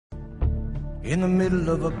in the middle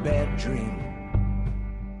of a bad dream.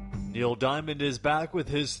 Neil Diamond is back with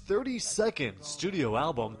his 32nd studio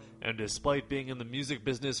album, and despite being in the music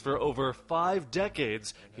business for over 5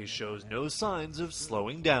 decades, he shows no signs of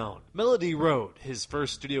slowing down. Melody Road, his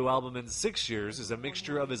first studio album in 6 years, is a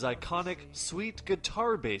mixture of his iconic, sweet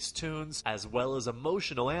guitar-based tunes, as well as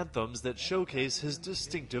emotional anthems that showcase his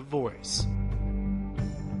distinctive voice.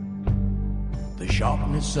 The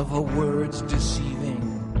sharpness of her words deceiving,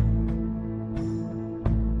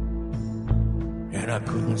 and I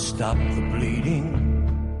couldn't stop the bleeding.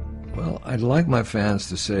 Well, I'd like my fans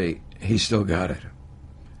to say, he still got it.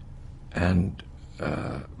 And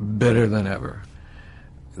better than ever.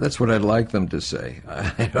 That's what I'd like them to say.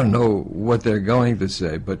 I don't know what they're going to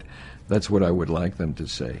say, but that's what I would like them to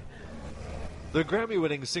say. The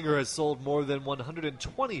Grammy-winning singer has sold more than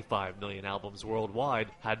 125 million albums worldwide,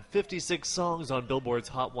 had 56 songs on Billboard's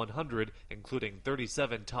Hot 100, including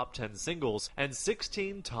 37 top 10 singles and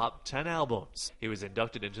 16 top 10 albums. He was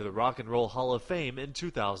inducted into the Rock and Roll Hall of Fame in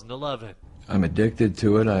 2011. I'm addicted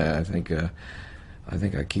to it. I think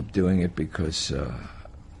I keep doing it because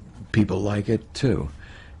people like it too.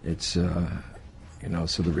 It's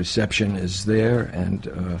so the reception is there,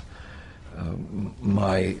 and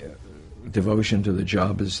my devotion to the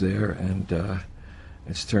job is there, and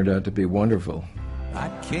it's turned out to be wonderful. I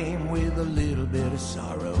came with a little bit of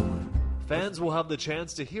sorrow. Fans will have the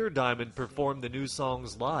chance to hear Diamond perform the new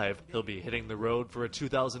songs live. He'll be hitting the road for a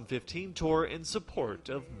 2015 tour in support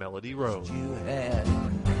of Melody Road. You had,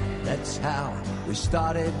 that's how we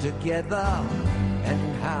started together,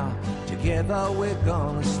 and how together we're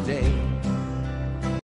gonna stay.